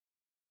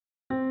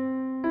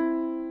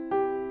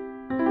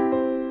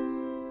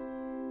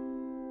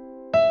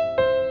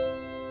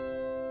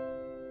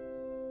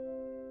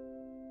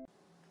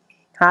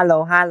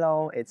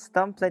Hallo, it's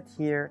dumplet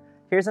here.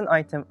 Here's an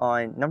item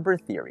on number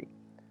theory.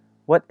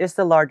 What is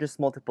the largest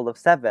multiple of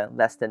 7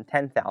 less than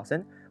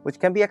 10,000, which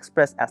can be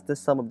expressed as the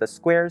sum of the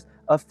squares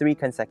of 3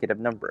 consecutive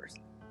numbers?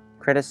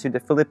 Credits to the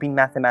Philippine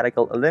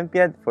Mathematical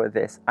Olympiad for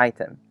this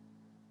item.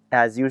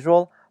 As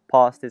usual,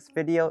 pause this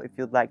video if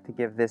you'd like to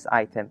give this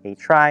item a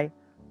try.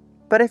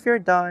 But if you're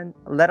done,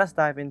 let us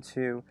dive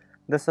into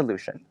the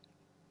solution.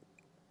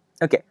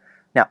 Okay,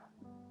 now,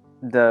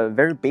 the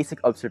very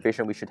basic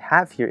observation we should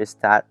have here is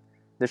that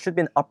there should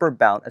be an upper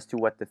bound as to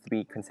what the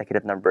 3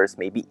 consecutive numbers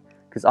may be.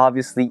 Because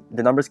obviously,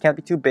 the numbers can't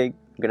be too big.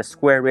 I'm going to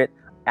square it,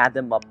 add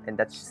them up, and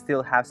that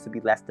still has to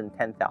be less than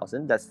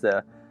 10,000. That's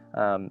the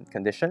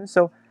condition.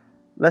 So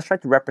let's try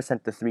to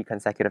represent the 3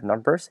 consecutive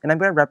numbers. And I'm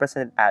going to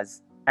represent it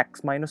as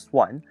x minus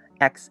 1,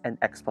 x, and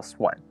x plus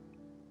 1.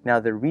 Now,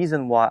 the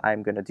reason why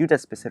I'm going to do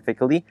that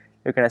specifically,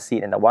 you're going to see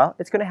it in a while.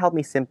 It's going to help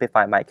me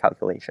simplify my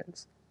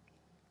calculations.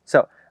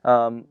 So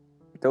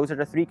those are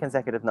the 3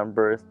 consecutive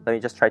numbers. Let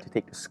me just try to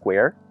take the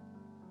square.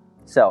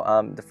 So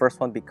the first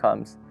one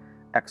becomes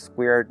x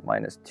squared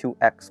minus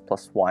 2x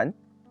plus 1.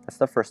 That's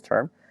the first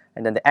term.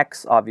 And then the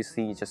x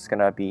obviously is just going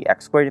to be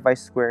x squared if I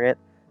square it.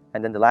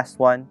 And then the last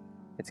one,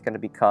 it's going to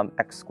become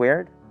x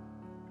squared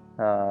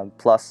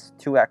plus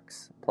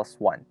 2x plus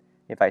 1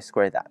 if I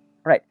square that.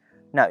 All right.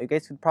 Now, you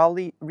guys could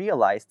probably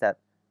realize that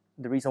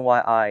the reason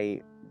why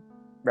I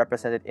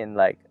represent it in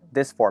like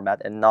this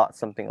format and not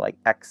something like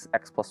x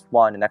plus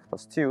 1, and x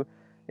plus 2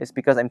 is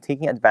because I'm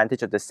taking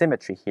advantage of the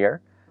symmetry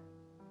here.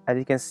 As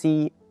you can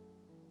see,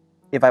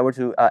 if I were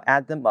to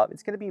add them up,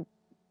 it's going to be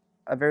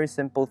a very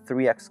simple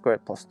 3x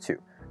squared plus 2.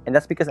 And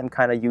that's because I'm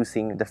kind of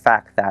using the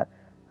fact that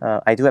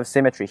I do have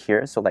symmetry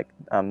here. So like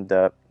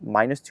the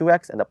minus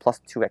 2x and the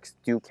plus 2x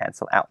do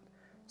cancel out.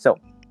 So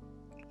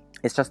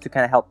it's just to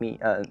kind of help me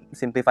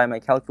simplify my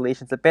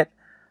calculations a bit.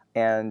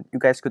 And you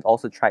guys could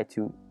also try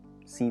to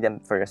see them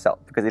for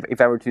yourself. Because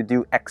if I were to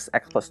do x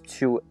plus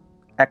 2,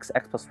 x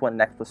plus 1,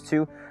 and x plus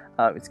 2,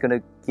 it's going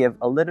to give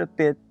a little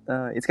bit,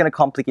 it's going to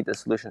complicate the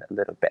solution a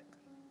little bit.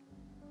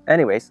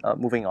 Anyways,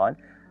 moving on.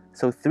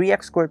 So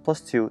 3x squared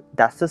plus 2,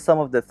 that's the sum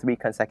of the 3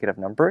 consecutive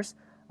numbers.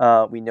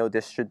 We know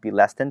this should be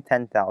less than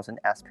 10,000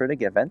 as per the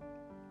given.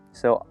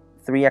 So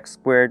 3x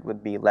squared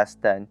would be less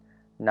than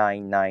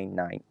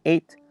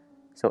 9998.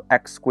 So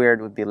x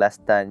squared would be less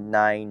than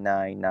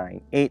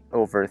 9998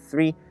 over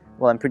 3.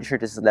 Well, I'm pretty sure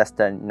this is less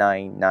than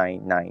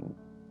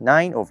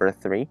 9999 over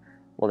 3.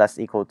 Well, that's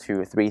equal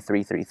to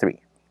 3333.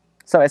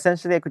 So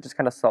essentially, I could just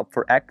kind of solve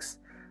for x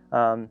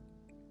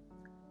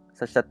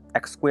such that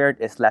x squared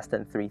is less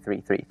than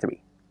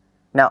 3333.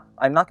 Now,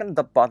 I'm not going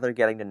to bother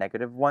getting the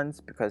negative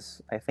ones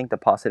because I think the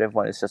positive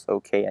one is just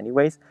okay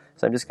anyways.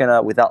 So I'm just going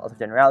to, without a lot of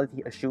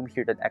generality, assume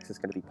here that x is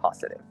going to be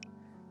positive.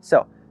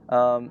 So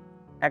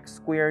x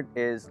squared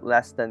is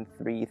less than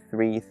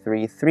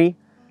 3333.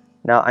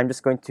 Now, I'm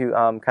just going to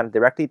kind of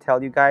directly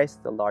tell you guys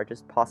the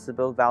largest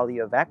possible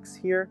value of x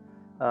here.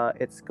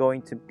 It's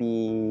going to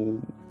be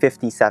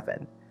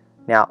 57.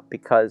 Now,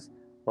 because,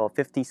 well,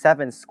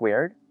 57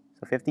 squared,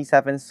 so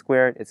 57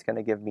 squared, it's going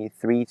to give me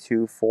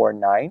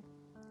 3249.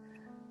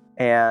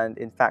 And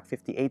in fact,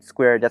 58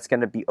 squared, that's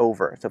going to be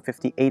over. So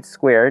 58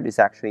 squared is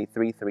actually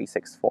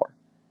 3364.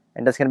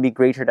 And that's going to be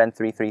greater than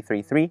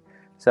 3333.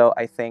 So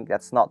I think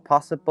that's not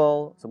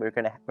possible. So we're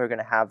gonna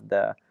have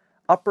the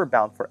upper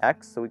bound for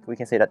x. So we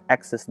can say that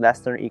x is less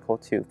than or equal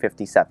to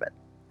 57.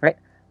 Right?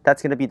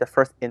 That's going to be the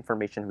first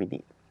information we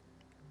need.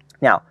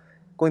 Now,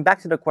 going back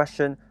to the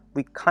question,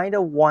 we kind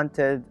of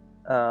wanted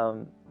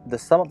the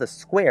sum of the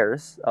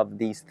squares of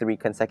these 3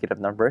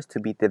 consecutive numbers to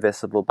be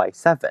divisible by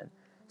 7.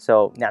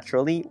 So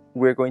naturally,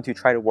 we're going to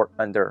try to work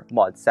under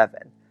mod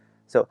 7.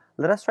 So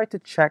let us try to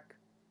check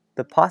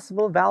the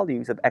possible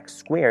values of x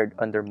squared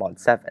under mod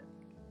 7.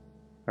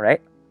 All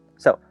right?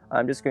 So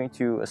I'm just going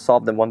to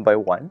solve them one by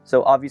one.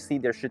 So obviously,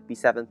 there should be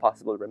 7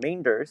 possible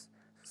remainders,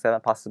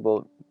 7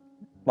 possible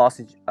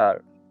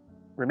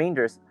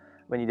remainders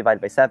when you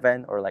divide by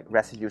 7, or like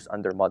residues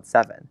under mod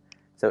 7.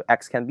 So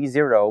x can be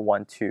 0,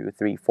 1, 2,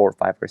 3, 4,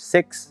 5, or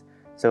 6.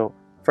 So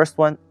first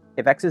one,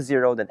 if x is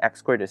 0, then x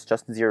squared is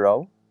just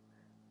 0.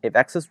 If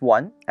x is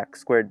 1, x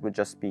squared would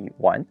just be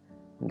 1.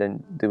 And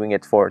then doing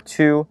it for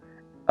 2.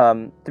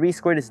 3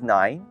 squared is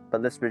 9,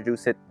 but let's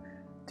reduce it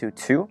to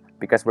 2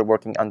 because we're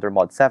working under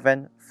mod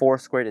 7. 4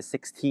 squared is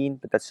 16,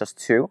 but that's just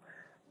 2.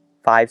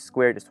 5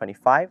 squared is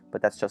 25,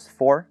 but that's just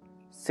 4.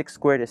 6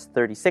 squared is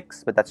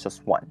 36, but that's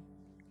just 1.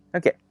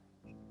 Okay.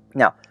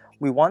 Now,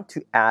 we want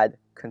to add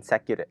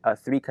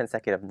 3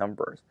 consecutive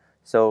numbers.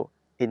 So,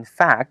 in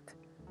fact,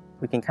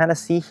 we can kind of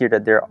see here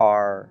that there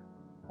are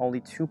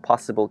only 2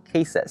 possible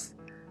cases.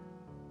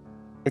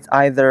 It's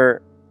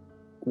either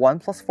 1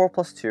 plus 4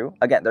 plus 2.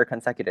 Again, they're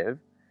consecutive,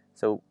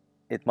 so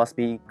it must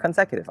be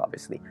consecutive,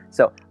 obviously.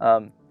 So,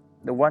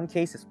 the one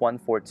case is 1,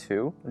 4,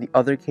 2. The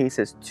other case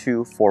is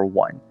 2, 4,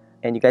 1.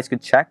 And you guys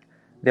could check.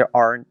 There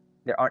aren't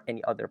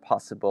any other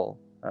possible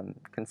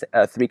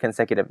 3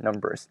 consecutive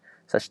numbers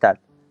such that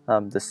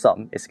the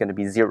sum is going to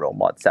be 0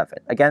 mod 7.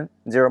 Again,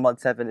 0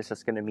 mod 7 is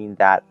just going to mean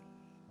that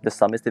the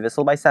sum is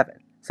divisible by 7.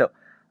 So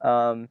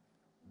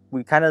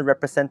we kind of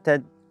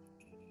represented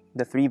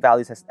the three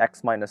values as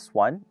x minus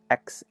 1,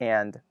 x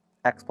and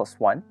x plus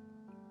 1.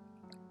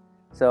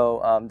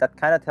 So that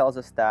kind of tells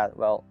us that,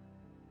 well,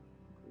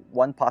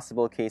 one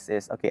possible case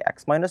is, okay,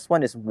 x minus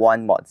 1 is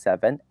 1 mod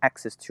 7,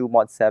 x is 2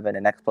 mod 7,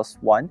 and x plus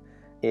 1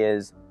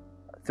 is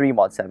 3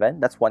 mod 7.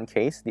 That's one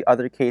case. The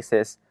other case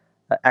is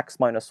x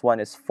minus 1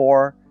 is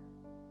 4,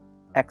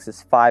 x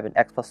is 5, and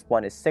x plus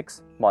 1 is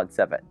 6 mod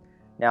 7.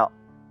 Now,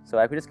 so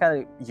I could just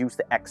kind of use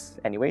the x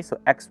anyway. So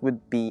x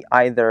would be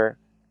either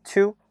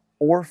 2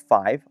 or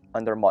 5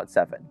 under mod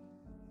 7.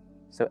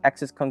 So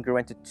x is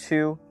congruent to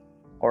 2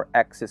 or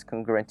x is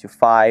congruent to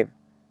 5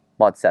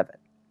 mod 7.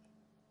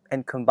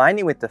 And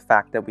combining with the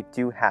fact that we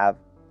do have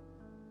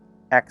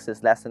x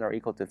is less than or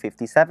equal to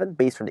 57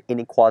 based on the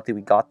inequality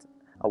we got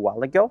a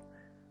while ago,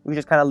 we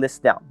just kind of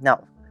list down.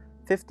 Now,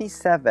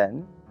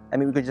 57, I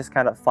mean, we could just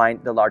kind of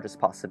find the largest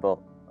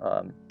possible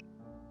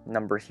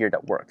number here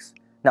that works.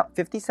 Now,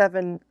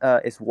 57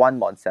 is 1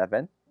 mod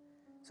 7.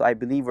 So I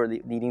believe we're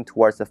leading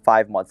towards the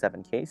 5 mod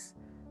 7 case.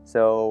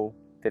 So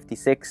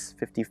 56,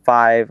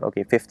 55,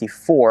 okay,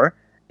 54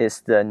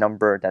 is the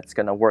number that's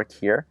going to work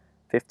here.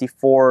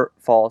 54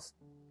 falls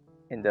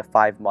in the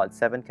 5 mod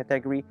 7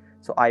 category.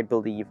 So I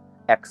believe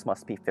x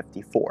must be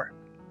 54.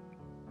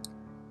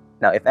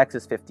 Now, if x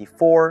is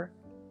 54,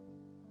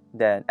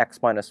 then x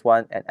minus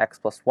 1 and x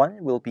plus 1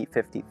 will be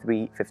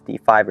 53,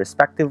 55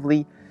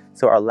 respectively.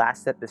 So our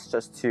last step is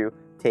just to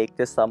take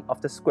the sum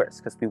of the squares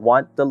because we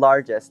want the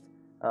largest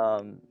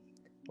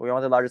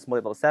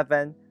multiple of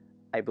 7.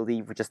 I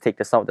believe we just take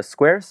the sum of the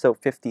squares. So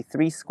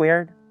 53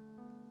 squared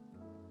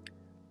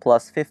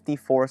plus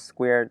 54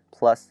 squared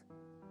plus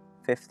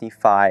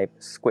 55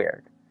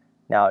 squared.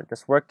 Now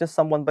just work the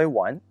sum one by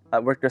one.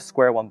 Work the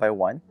square one by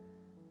one.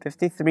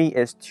 53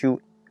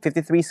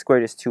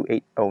 squared is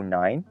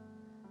 2809.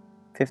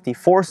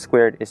 54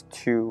 squared is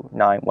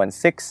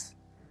 2916.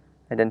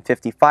 And then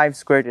 55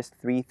 squared is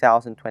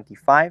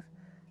 3025.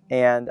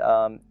 And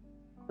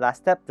last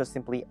step, just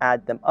simply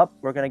add them up.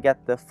 We're going to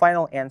get the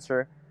final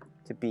answer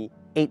to be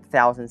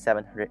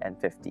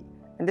 8,750.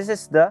 And this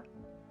is the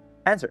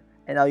answer.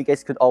 And now you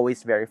guys could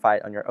always verify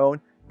it on your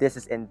own. This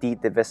is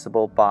indeed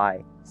divisible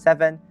by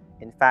 7.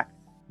 In fact,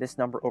 this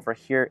number over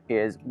here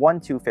is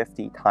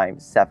 1250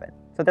 times 7.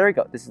 So there we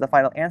go. This is the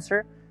final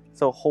answer.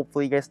 So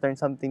hopefully you guys learned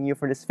something new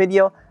for this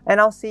video. And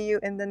I'll see you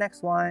in the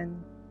next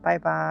one.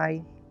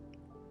 Bye-bye.